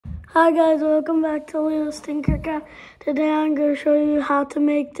Hi guys, welcome back to Leo's Tinkercast. Today I'm going to show you how to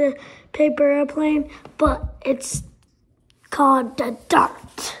make the paper airplane, but it's called the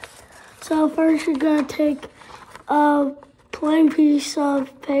dart. So first you're going to take a plain piece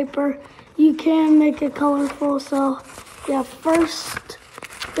of paper. You can make it colorful, so yeah, first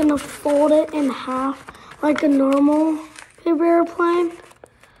you're going to fold it in half like a normal paper airplane.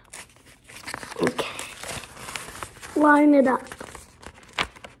 Okay, line it up.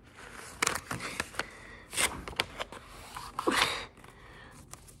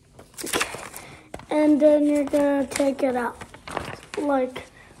 And then you're gonna take it out, like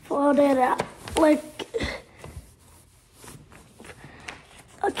fold it out, like,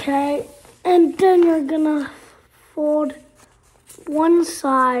 okay. And then you're gonna fold one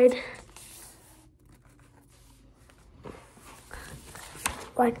side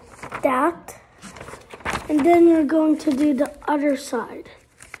like that. And then you're going to do the other side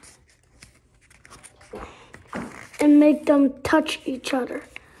and make them touch each other,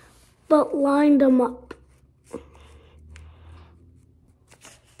 but line them up.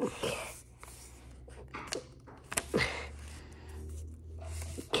 Okay.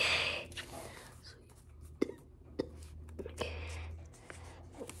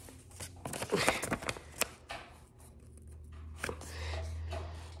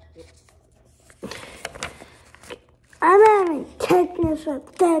 I'm having technical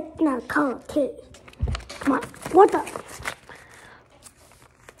difficulties. Come on, what the?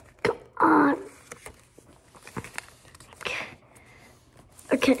 Come on.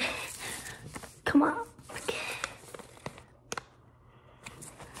 Okay. Come on. Okay.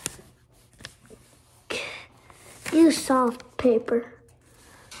 Use soft paper.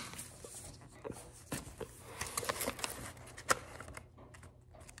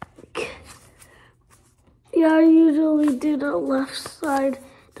 Yeah, I usually do the left side,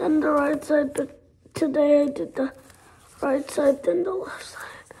 then the right side, but today I did the right side, then the left side.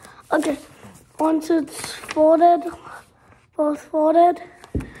 Okay, once it's folded, both folded,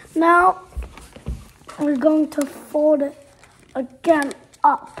 now we're going to fold it again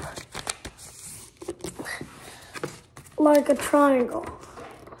up, like a triangle,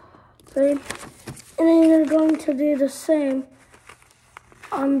 see? And then you're going to do the same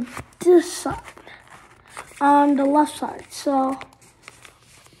on this side. On the left side, so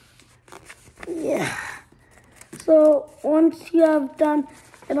yeah. So once you have done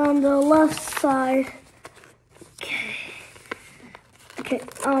it on the left side, okay,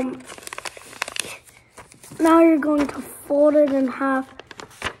 now you're going to fold it in half,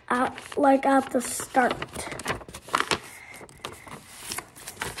 like at the start.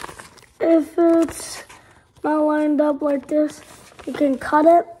 If it's not lined up like this, you can cut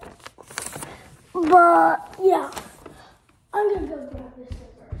it. But yeah, I'm gonna go grab the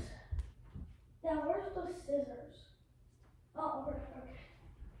scissors. Yeah, where's the scissors? Oh, okay.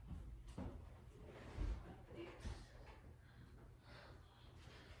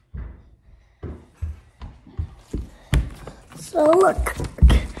 So look,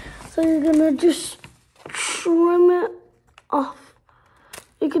 so you're gonna just trim it off.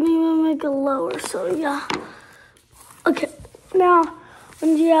 You can even make it lower, so yeah. Okay, now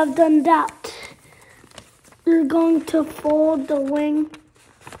when you have done that, you're going to fold the wing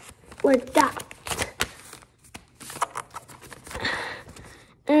like that.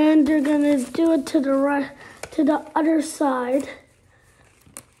 And you're gonna do it to the right, to the other side.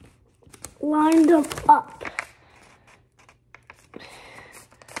 Line them up.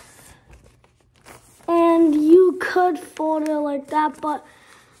 And you could fold it like that, but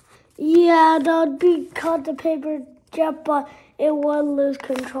yeah, that would be cut the paper jet, but it would lose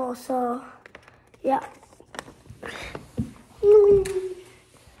control, so yeah.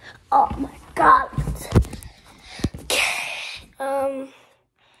 Oh my God. Okay. How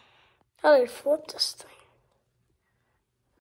do I flip this thing?